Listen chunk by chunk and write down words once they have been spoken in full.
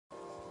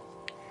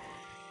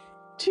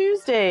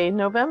Tuesday,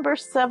 November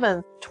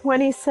 7th,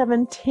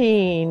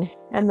 2017,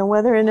 and the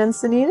weather in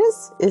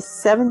Encinitas is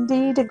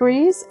 70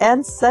 degrees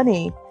and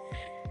sunny.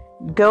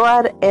 Go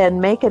out and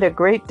make it a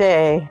great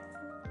day.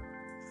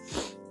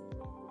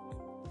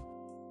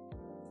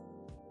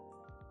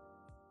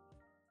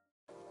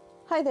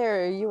 Hi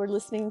there, you are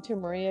listening to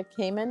Maria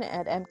Kamen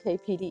at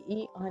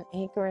MKPDE on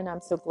Anchor, and I'm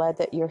so glad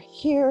that you're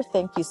here.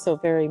 Thank you so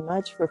very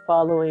much for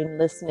following,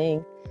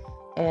 listening,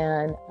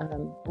 and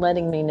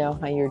letting me know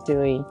how you're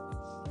doing.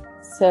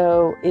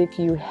 So if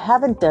you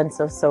haven't done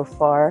so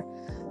far,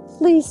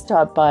 please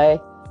stop by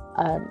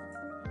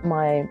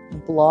my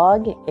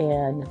blog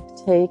and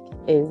take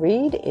a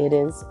read. It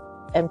is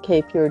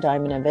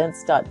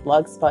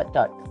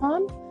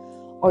mkpurediamondevents.blogspot.com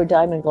or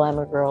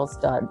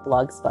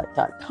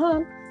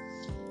diamondglamourgirls.blogspot.com.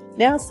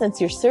 Now,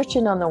 since you're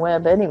searching on the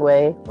web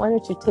anyway, why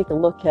don't you take a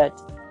look at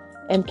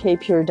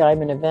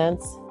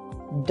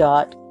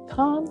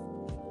mkpurediamondevents.com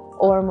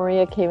or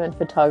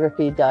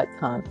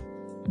mariakamenphotography.com.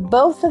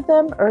 Both of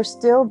them are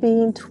still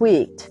being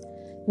tweaked.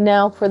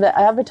 Now, for the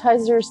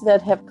advertisers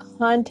that have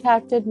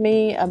contacted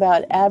me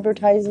about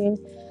advertising,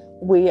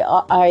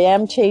 I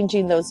am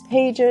changing those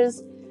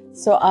pages.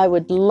 So I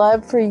would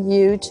love for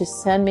you to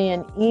send me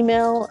an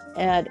email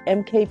at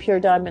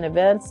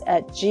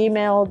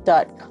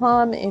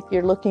mkpurediamondevents@gmail.com if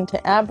you're looking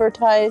to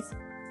advertise.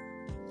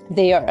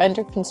 They are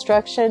under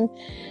construction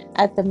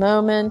at the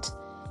moment.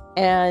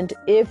 And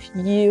if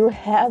you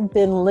have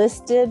been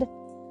listed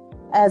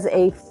as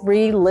a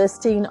free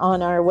listing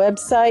on our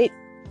website,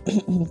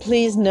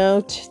 please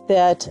note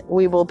that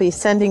we will be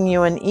sending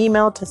you an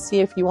email to see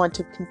if you want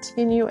to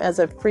continue as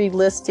a free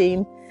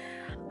listing.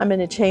 I'm going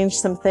to change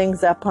some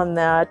things up on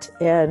that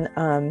and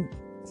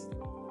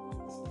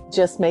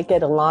just make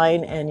it a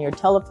line and your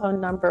telephone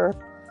number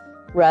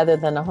rather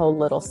than a whole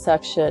little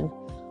section.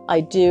 I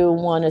do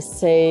want to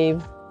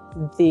save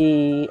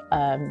the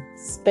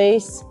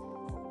space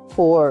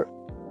for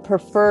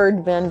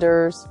preferred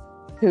vendors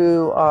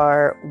who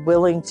are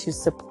willing to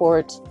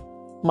support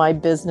my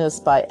business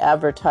by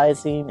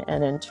advertising,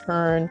 and in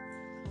turn,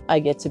 I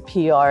get to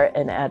PR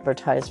and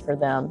advertise for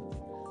them.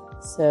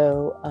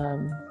 So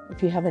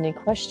if you have any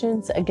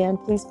questions, again,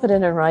 please put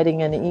it in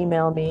writing and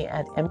email me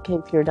at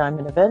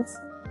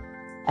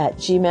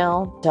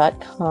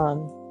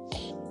mkpurediamondevents@gmail.com.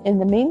 In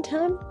the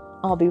meantime,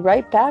 I'll be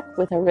right back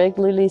with a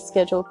regularly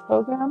scheduled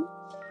program.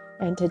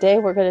 And today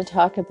we're going to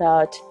talk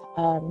about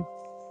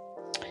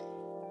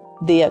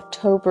the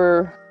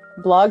October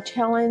blog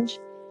challenge.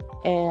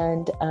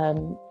 And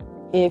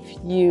if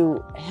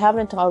you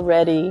haven't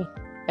already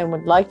and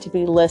would like to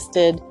be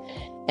listed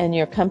and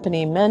your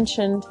company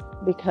mentioned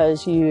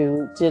because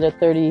you did a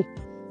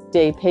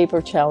 30-day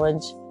paper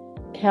challenge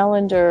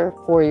calendar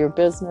for your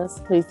business,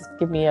 please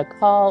give me a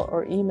call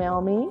or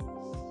email me.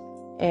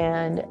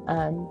 And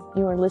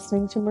you are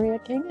listening to Maria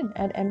Kamen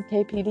at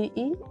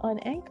MKPDE on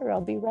Anchor.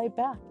 I'll be right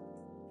back.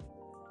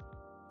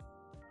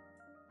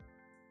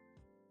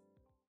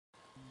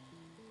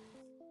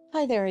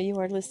 Hi there, you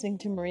are listening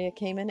to Maria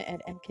Kamen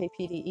at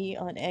MKPDE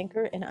on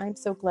Anchor, and I'm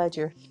so glad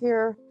you're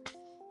here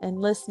and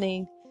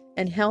listening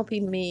and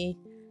helping me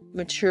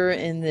mature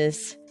in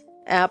this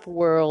app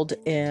world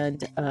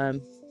and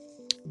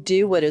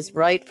do what is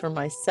right for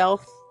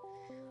myself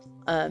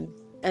and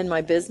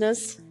my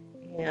business.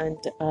 And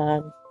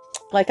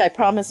like I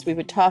promised, we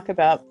would talk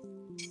about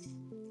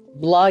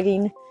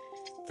blogging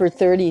for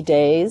 30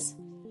 days.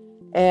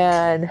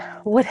 And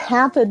what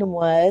happened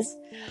was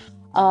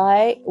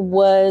I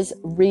was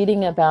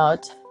reading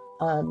about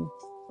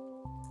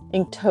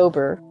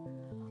Inktober.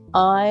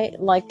 I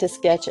like to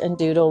sketch and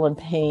doodle and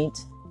paint,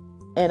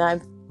 and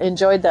I've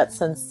enjoyed that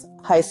since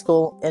high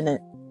school, and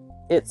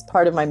it's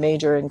part of my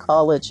major in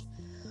college.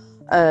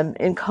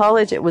 In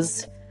college, it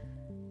was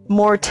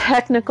more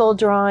technical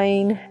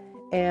drawing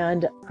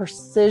and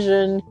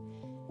precision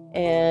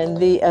and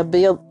the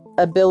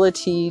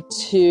ability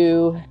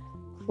to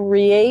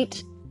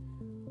create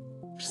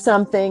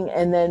something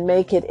and then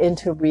make it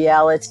into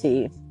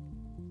reality.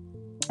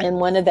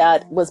 And one of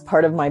that was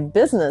part of my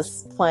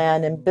business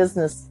plan and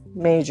business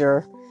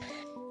major.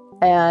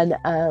 And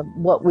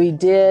what we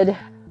did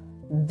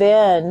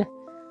then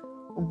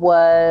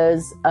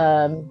was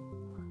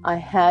I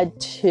had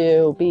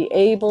to be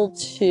able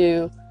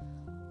to,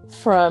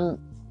 from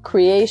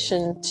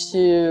creation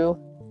to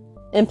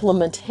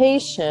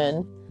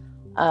implementation,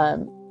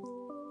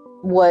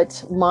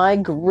 what my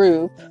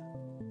group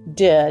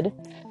did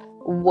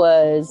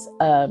was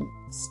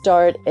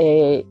start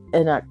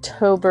an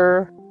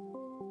October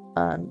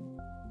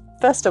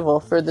festival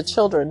for the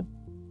children.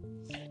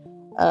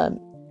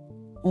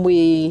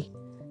 We,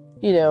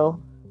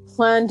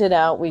 planned it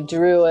out. We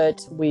drew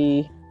it.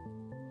 We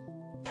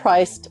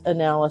priced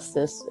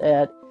analysis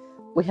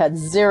we had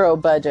zero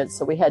budget,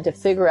 so we had to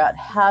figure out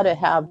how to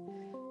have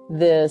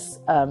this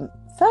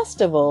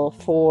festival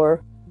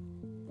for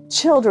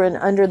children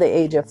under the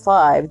age of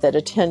 5 that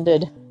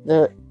attended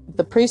the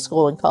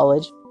preschool and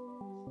college.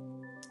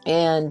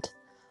 And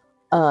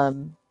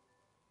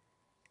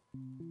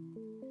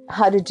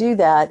how to do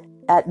that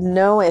at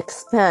no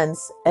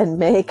expense and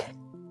make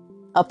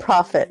a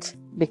profit,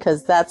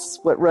 because that's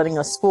what running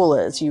a school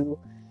is. You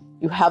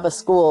have a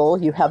school,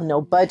 you have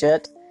no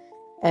budget,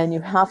 and you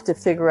have to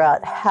figure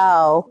out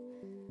how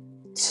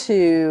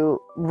to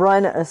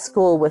run a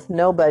school with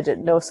no budget,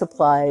 no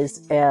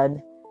supplies,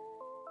 and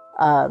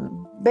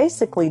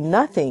basically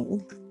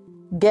nothing,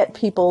 get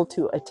people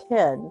to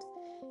attend,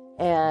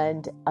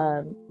 and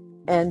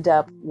end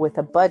up with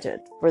a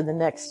budget for the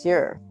next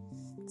year.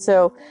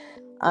 So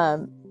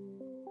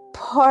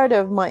part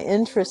of my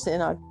interest in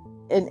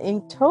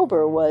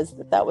Inktober was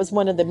that was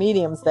one of the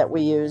mediums that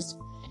we used,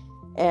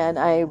 and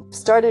I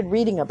started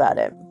reading about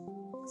it.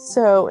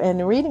 So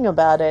in reading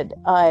about it,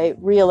 I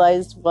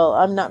realized, well,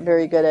 I'm not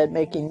very good at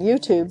making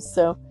YouTube,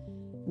 so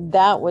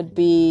that would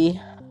be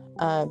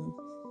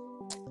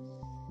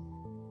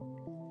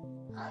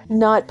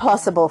not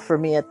possible for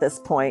me at this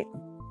point.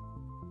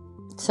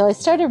 So I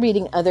started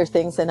reading other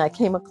things, and I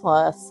came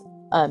across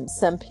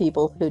some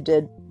people who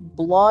did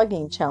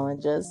blogging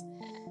challenges.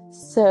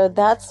 So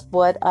that's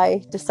what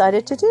I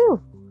decided to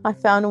do. I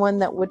found one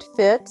that would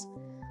fit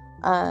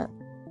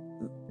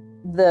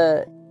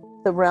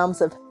the realms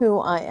of who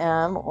I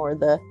am, or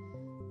the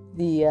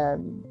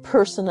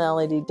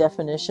personality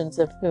definitions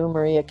of who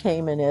Maria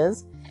Kamen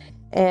is,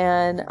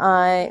 and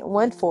I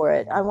went for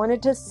it. I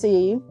wanted to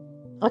see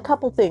a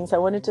couple things. I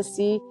wanted to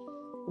see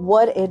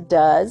what it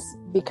does,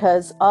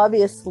 because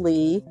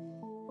obviously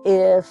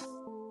if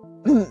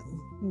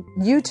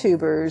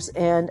YouTubers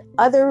and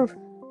other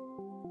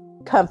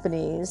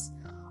companies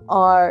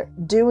are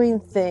doing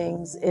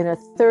things in a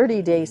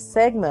 30-day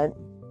segment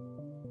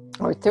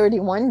or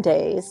 31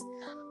 days,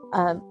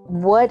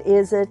 what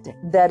is it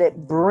that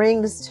it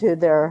brings to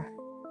their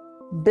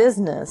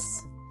business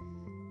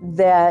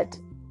that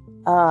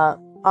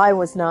I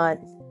was not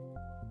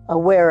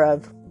aware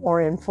of or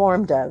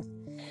informed of?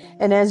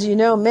 And as you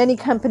know, many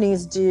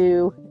companies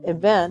do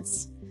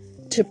events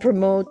to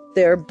promote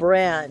their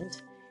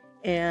brand,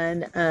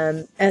 and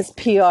as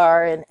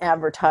PR and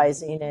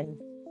advertising, and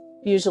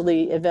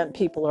usually event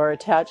people are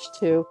attached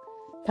to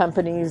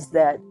companies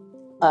that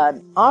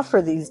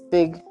offer these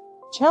big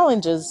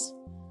challenges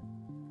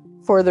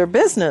for their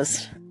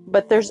business,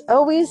 but there's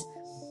always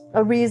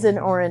a reason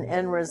or an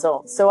end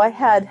result. So I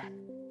had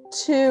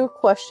two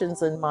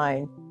questions in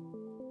mind.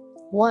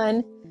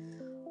 One,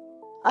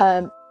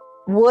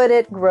 would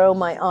it grow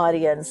my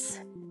audience,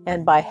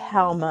 and by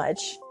how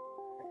much?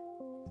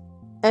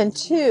 And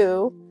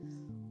two,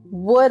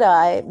 would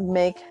I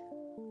make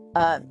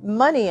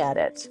money at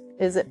it?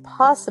 Is it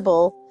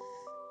possible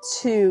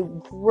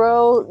to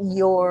grow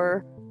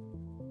your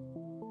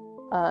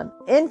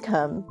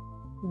income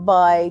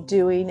by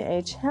doing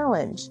a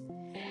challenge?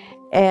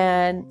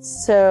 And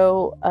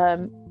so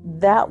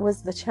that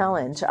was the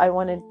challenge. I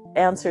wanted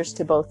answers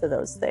to both of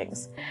those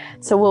things.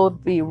 So we'll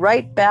be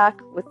right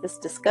back with this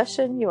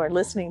discussion. You are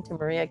listening to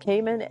Maria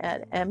Kamen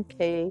at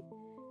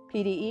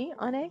MKPDE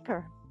on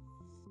Anchor.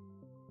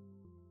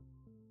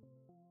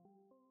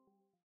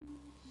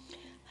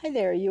 Hi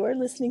there, you are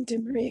listening to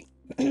Maria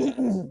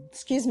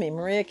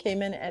Maria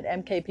Kamen at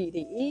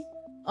MKPDE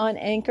on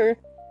Anchor,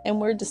 and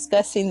we're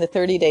discussing the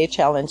 30-day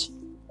challenge,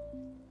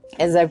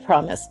 as I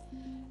promised.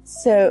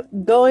 So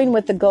going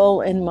with the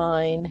goal in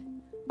mind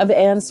of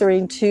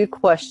answering two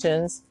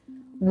questions: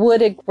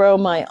 would it grow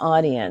my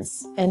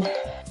audience, and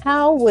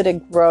how would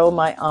it grow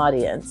my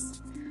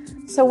audience?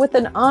 So with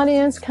an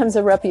audience comes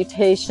a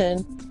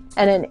reputation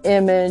and an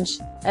image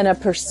and a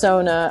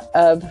persona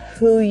of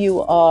who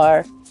you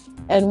are.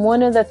 And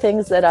one of the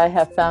things that I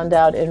have found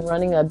out in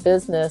running a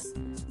business,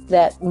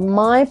 that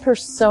my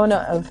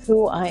persona of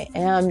who I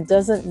am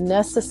doesn't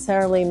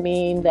necessarily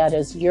mean that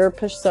is your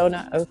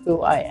persona of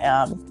who I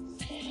am.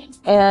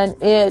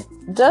 And it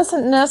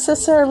doesn't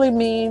necessarily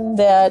mean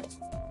that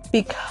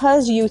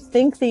because you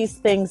think these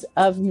things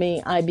of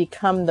me, I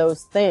become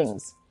those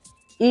things.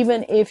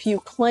 Even if you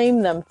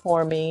claim them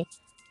for me,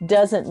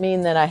 doesn't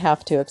mean that I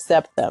have to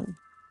accept them.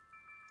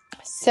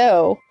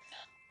 So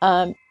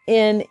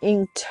in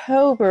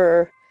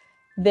Inktober,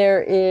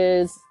 there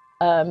is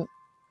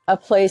a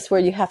place where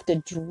you have to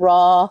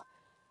draw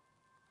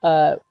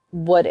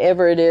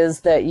whatever it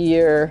is that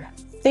your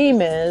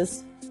theme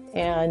is,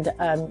 and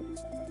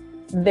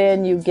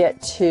then you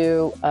get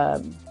to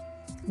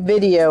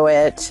video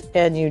it,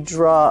 and you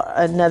draw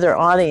another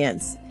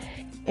audience,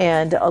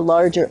 and a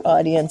larger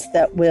audience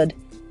that would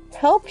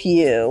help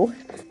you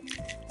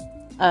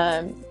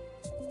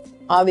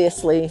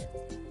obviously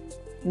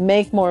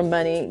make more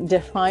money,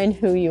 define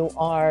who you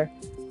are,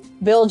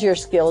 build your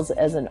skills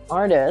as an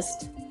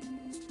artist,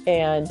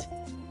 and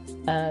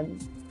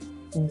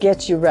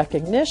get you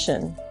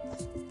recognition.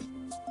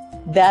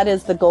 That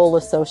is the goal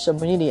of social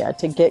media,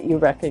 to get you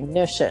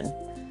recognition,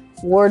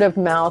 word of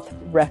mouth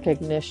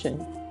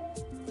recognition.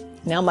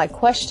 Now my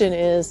question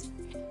is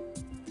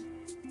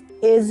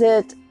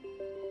it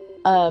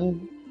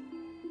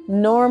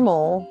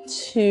normal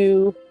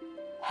to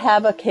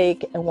have a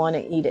cake and want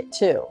to eat it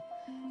too?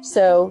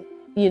 So,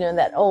 you know,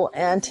 that old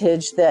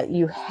adage that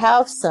you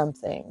have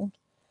something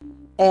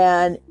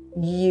and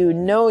you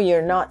know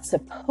you're not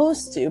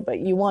supposed to, but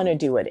you want to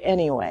do it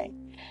anyway.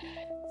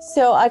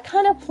 So I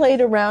kind of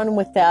played around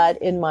with that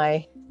in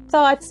my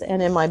thoughts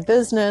and in my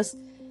business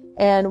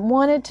and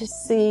wanted to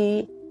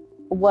see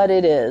what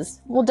it is.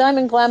 Well,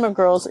 Diamond Glamour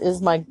Girls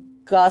is my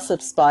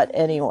gossip spot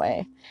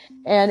anyway.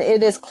 And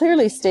it is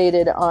clearly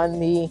stated on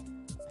the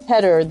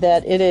header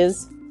that it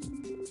is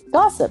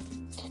gossip.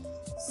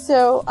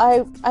 So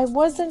I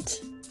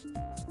wasn't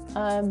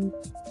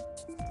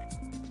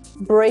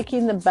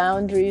breaking the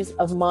boundaries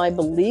of my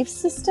belief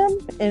system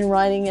in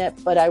writing it,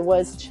 but I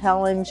was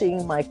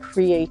challenging my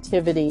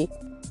creativity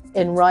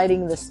in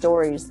writing the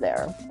stories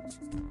there.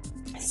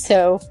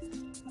 So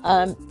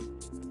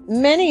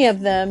many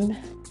of them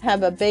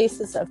have a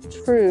basis of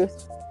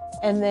truth,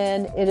 and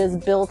then it is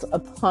built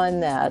upon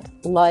that,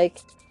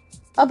 like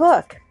a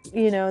book,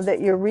 that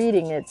you're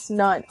reading. It's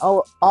not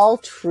all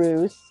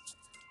truth,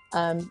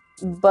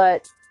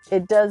 but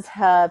it does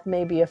have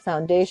maybe a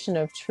foundation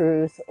of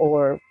truth,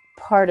 or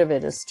part of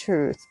it is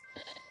truth.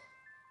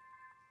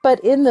 But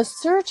in the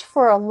search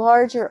for a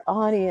larger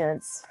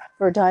audience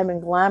for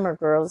Diamond Glamour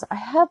Girls, I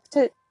have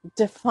to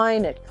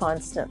define it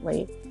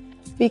constantly,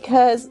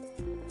 because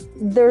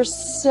there's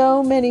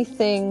so many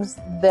things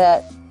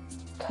that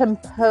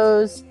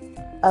compose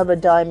of a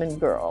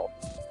diamond girl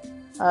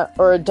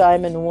or a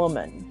diamond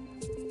woman.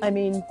 I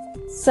mean,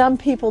 some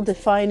people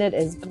define it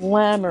as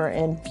glamour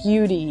and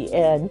beauty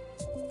and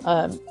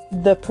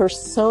the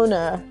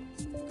persona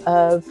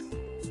of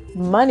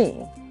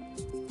money.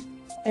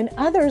 And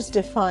others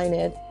define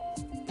it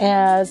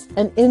as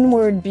an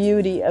inward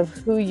beauty of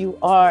who you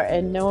are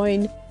and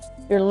knowing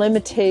your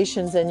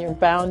limitations and your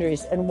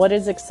boundaries and what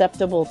is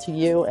acceptable to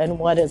you and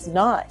what is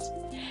not.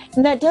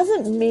 And that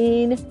doesn't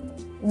mean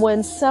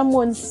when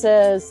someone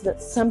says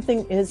that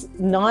something is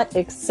not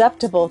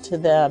acceptable to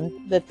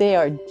them, that they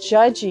are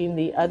judging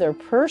the other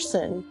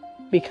person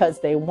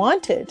because they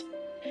want it.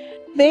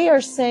 They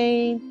are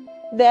saying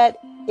that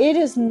it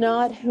is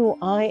not who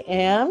I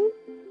am,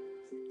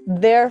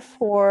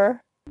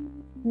 therefore,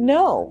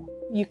 no,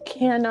 you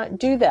cannot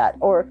do that.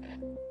 Or,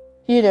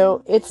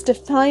 it's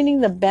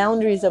defining the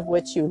boundaries of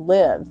which you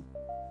live.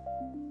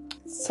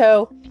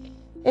 So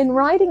in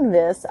writing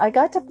this, I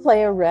got to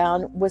play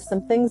around with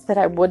some things that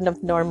I wouldn't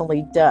have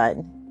normally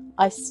done.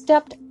 I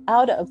stepped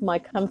out of my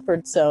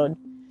comfort zone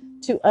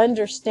to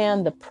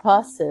understand the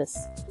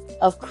process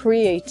of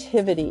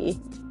creativity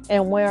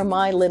and where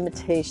my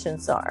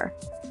limitations are.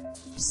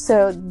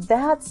 So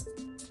that's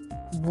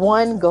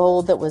one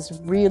goal that was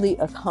really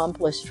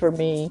accomplished for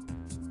me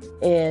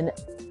in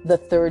the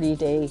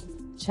 30-day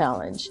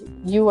challenge.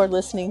 You are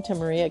listening to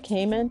Maria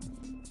Kamen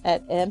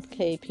at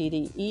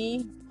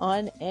MKPDE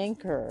on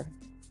Anchor.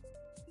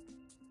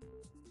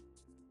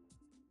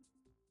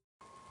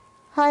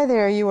 Hi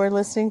there, you are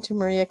listening to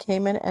Maria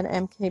Kamen at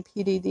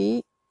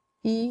MKPDE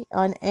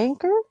on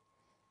Anchor,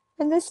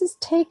 and this is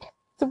take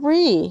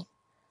 3.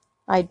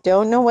 I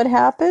don't know what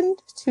happened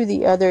to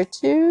the other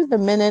 2. The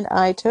minute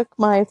I took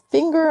my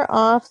finger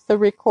off the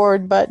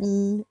record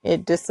button,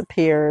 it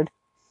disappeared.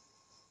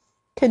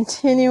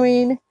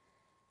 Continuing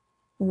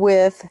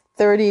with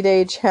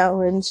 30-day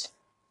challenge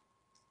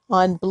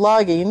on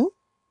blogging.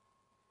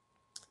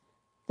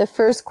 The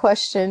first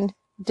question,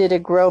 did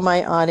it grow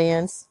my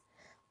audience?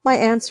 My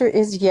answer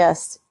is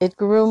yes, it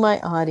grew my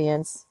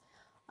audience.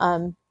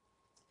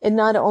 It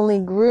not only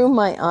grew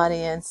my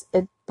audience,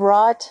 it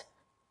brought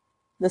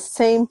the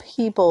same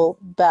people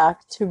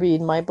back to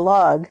read my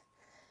blog,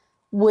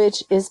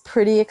 which is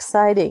pretty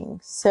exciting.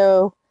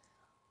 So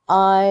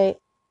I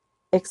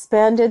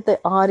expanded the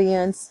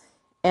audience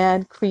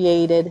and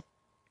created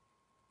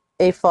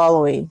a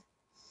following.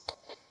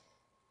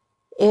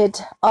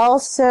 It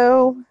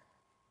also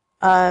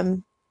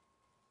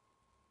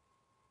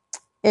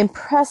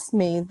impressed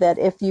me that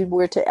if you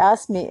were to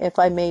ask me if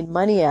I made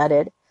money at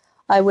it,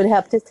 I would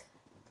have to,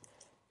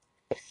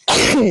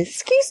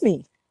 excuse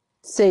me,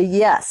 say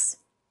yes.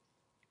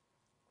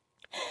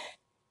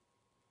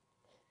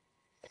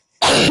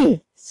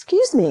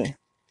 Excuse me.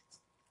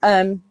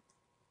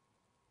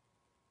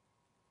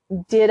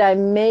 Did I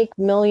make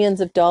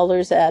millions of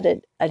dollars at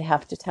it? I'd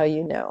have to tell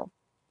you no.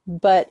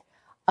 But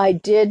I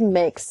did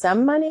make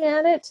some money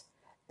at it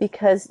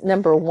because,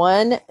 number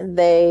one,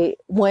 they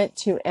went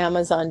to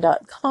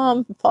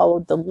Amazon.com,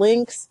 followed the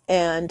links,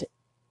 and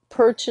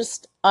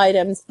purchased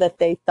items that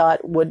they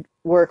thought would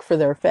work for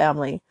their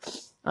family.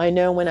 I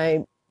know when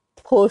I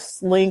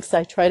post links,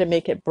 I try to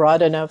make it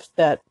broad enough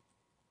that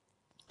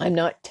I'm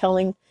not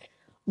telling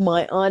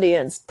my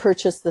audience,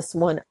 purchase this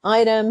one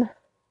item.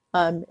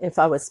 If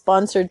I was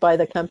sponsored by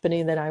the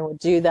company, then I would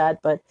do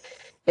that. But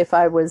if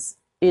I was,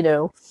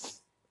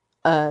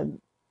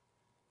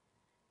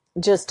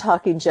 just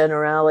talking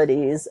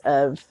generalities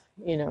of,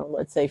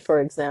 let's say,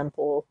 for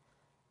example,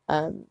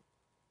 a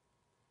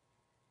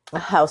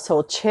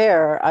household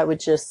chair, I would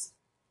just,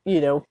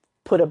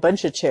 put a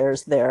bunch of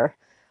chairs there,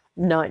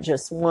 not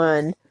just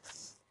one.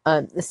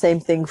 The same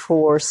thing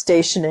for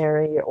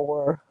stationery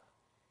or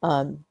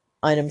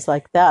items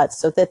like that,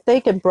 so that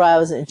they can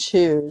browse and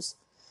choose,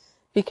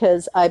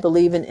 because I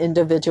believe in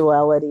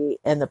individuality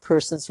and the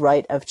person's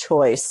right of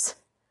choice.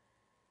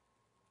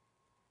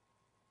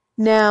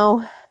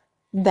 Now,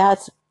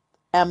 that's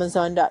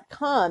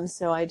Amazon.com.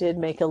 So I did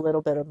make a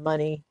little bit of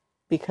money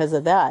because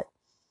of that.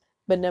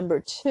 But number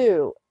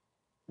two,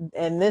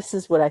 and this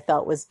is what I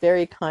thought was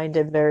very kind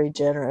and very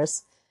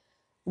generous,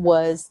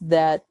 was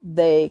that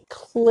they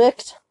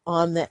clicked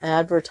on the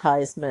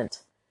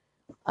advertisement,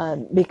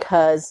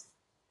 because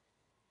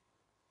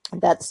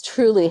that's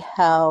truly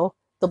how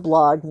the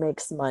blog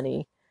makes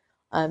money,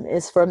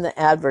 is from the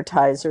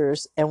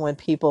advertisers and when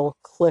people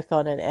click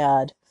on an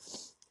ad.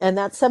 And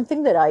that's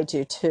something that I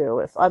do too.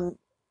 If I'm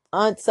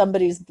on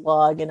somebody's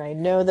blog and I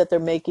know that they're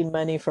making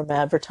money from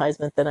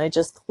advertisement, then I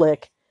just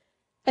click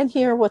and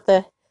hear what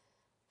the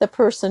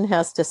person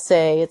has to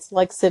say. It's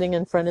like sitting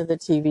in front of the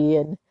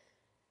TV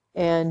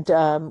and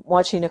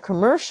watching a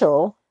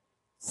commercial.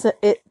 So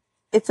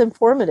it's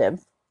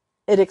informative.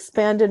 It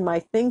expanded my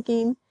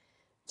thinking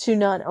to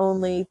not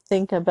only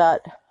think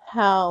about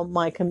how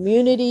my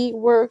community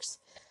works,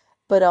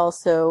 but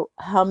also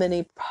how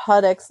many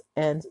products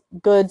and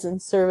goods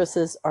and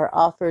services are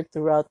offered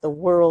throughout the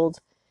world.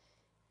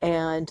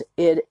 And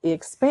it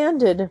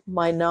expanded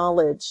my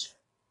knowledge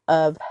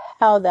of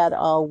how that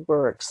all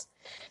works.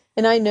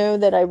 And I know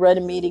that I run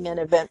a meeting and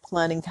event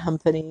planning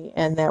company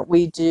and that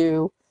we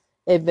do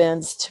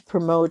events to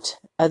promote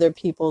other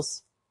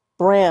people's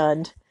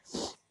brand.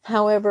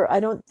 However, I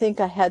don't think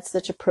I had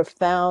such a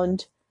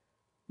profound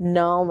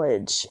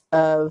knowledge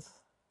of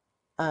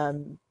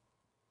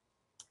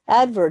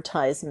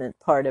advertisement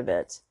part of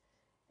it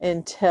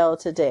until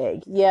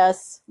today.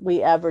 Yes,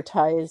 we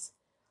advertise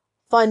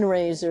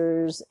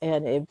fundraisers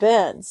and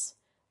events,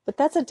 but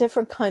that's a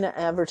different kind of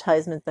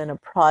advertisement than a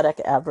product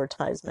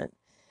advertisement.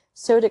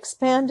 So it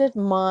expanded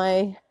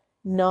my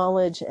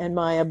knowledge and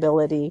my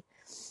ability,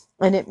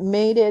 and it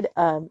made it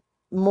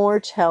more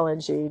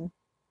challenging,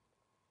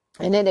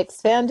 and it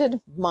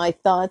expanded my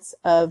thoughts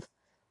of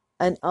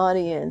an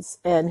audience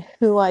and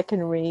who I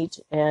can reach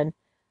and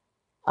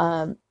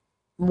um,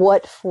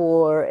 what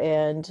for,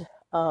 and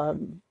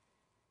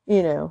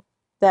you know,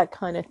 that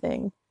kind of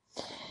thing.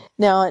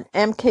 Now, an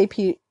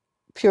MKP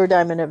Pure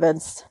Diamond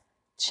Events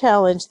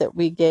challenge that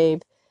we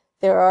gave,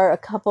 there are a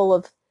couple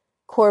of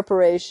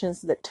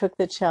corporations that took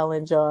the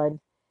challenge on,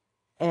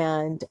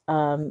 and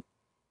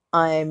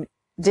I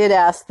did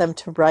ask them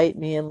to write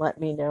me and let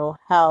me know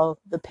how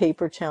the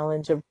paper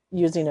challenge of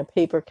using a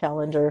paper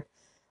calendar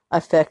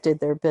affected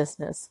their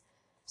business.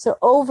 So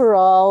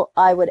overall,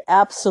 I would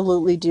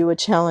absolutely do a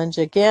challenge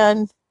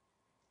again.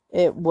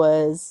 It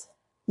was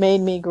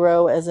made me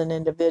grow as an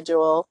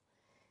individual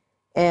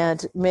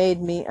and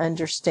made me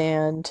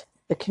understand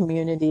the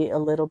community a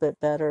little bit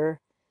better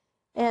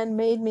and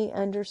made me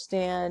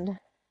understand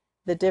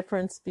the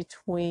difference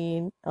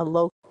between a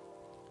local.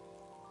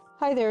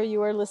 Hi there,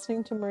 you are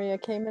listening to Maria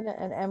Kamen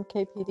and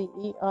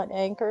MKPDE on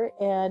Anchor,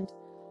 and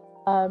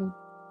um,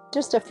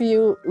 just a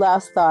few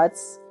last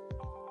thoughts.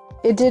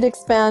 It did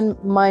expand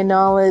my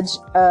knowledge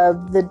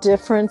of the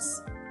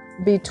difference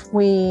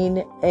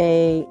between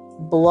a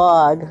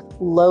blog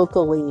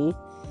locally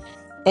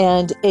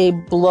and a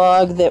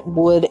blog that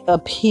would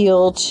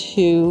appeal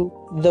to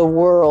the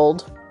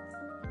world,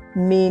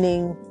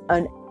 meaning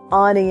an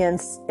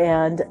audience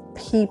and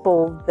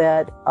people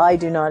that I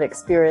do not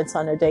experience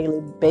on a daily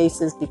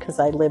basis because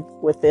I live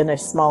within a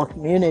small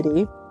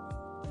community.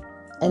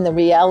 And the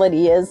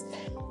reality is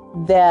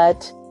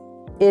that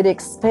it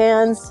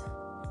expands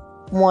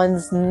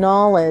one's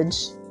knowledge,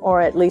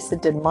 or at least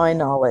it did my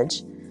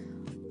knowledge,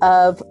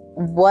 of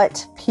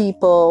what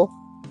people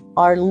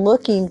are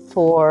looking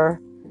for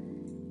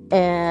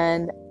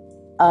and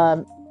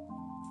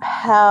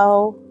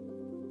how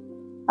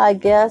I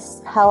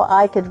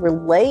could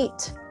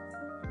relate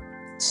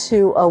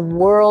to a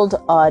world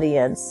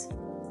audience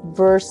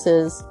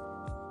versus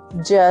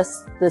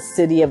just the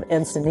city of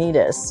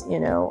Encinitas,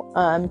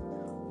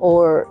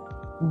 or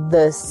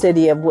the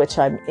city of which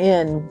I'm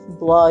in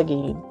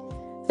blogging.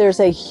 There's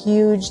a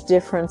huge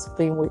difference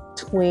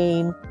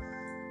between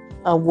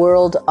a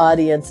world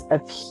audience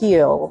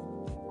appeal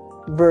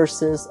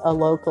versus a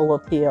local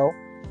appeal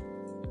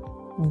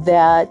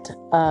that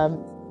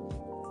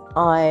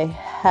I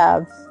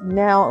have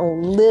now a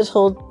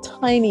little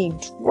tiny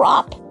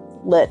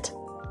droplet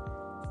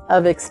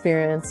of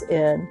experience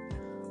in.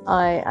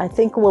 I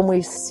think when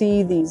we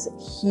see these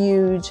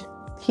huge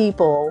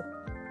people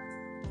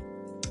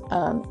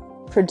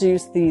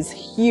produce these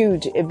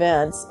huge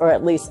events, or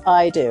at least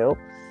I do,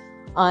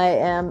 I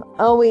am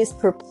always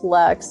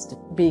perplexed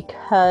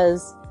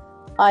because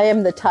I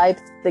am the type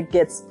that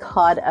gets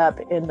caught up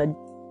in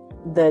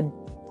the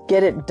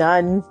get it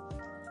done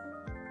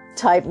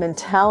type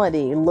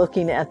mentality,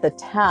 looking at the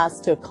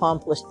task to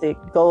accomplish the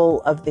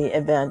goal of the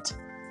event.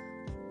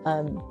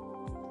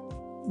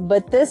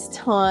 But this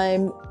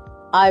time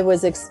I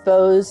was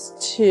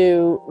exposed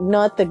to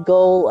not the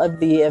goal of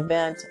the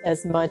event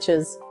as much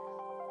as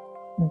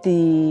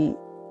the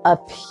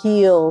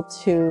appeal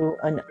to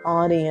an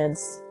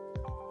audience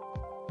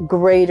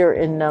greater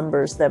in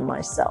numbers than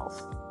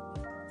myself.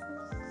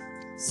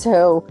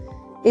 So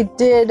it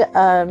did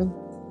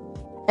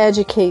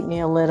educate me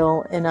a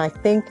little, and I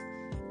think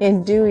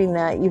in doing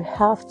that you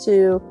have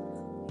to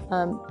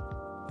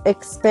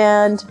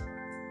expand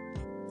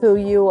who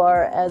you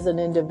are as an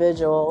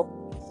individual.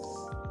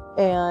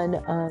 And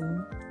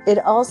it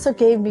also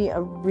gave me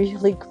a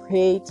really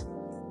great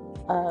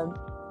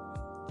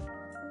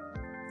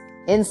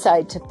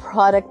insight to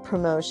product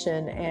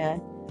promotion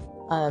and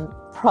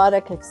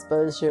product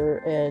exposure,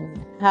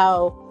 and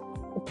how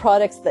the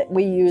products that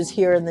we use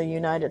here in the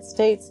United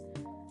States,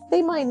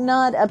 they might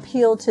not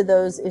appeal to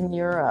those in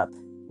Europe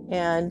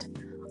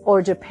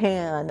or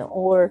Japan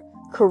or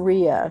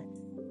Korea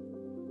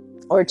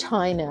or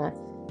China.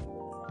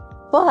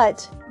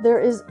 But there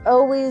is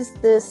always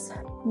this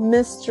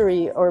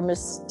mystery or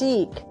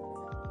mystique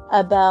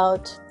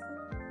about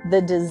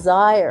the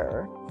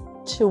desire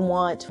to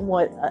want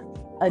what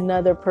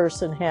another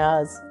person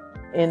has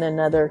in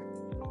another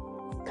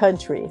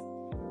country.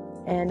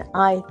 And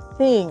I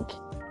think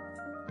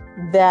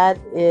that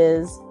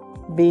is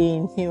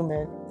being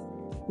human.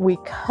 We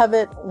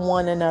covet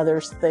one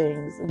another's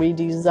things. We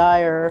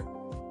desire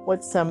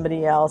what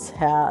somebody else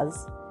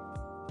has.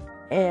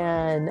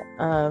 And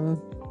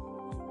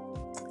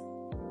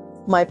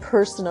my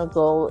personal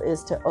goal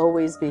is to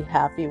always be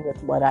happy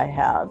with what I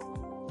have.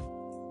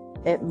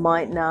 It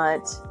might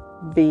not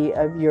be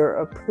of your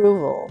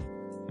approval,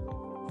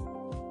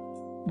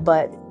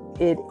 but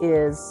it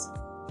is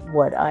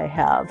what I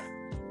have,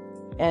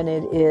 and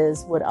it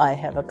is what I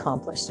have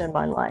accomplished in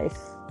my life.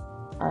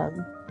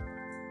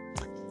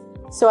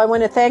 So I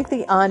want to thank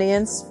the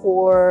audience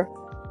for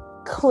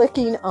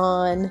clicking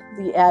on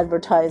the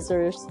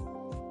advertisers,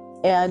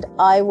 and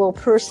I will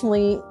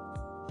personally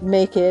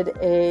make it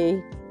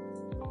a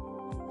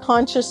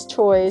conscious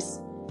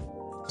choice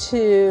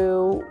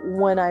to,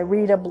 when I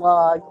read a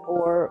blog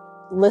or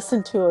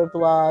listen to a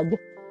blog,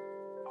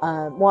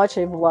 watch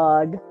a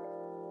vlog,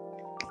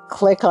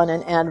 click on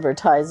an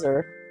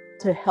advertiser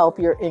to help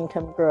your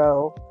income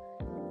grow.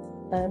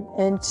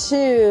 And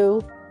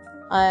two,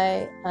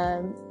 I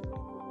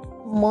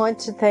want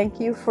to thank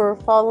you for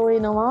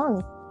following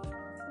along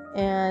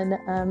and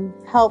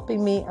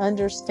helping me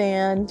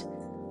understand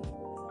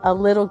a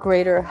little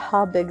greater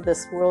how big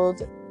this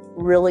world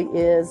really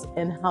is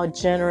and how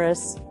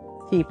generous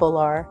people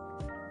are.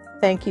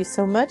 Thank you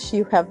so much.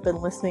 You have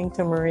been listening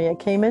to Maria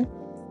Kamen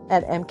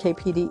at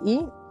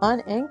MKPDE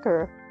on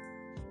Anchor.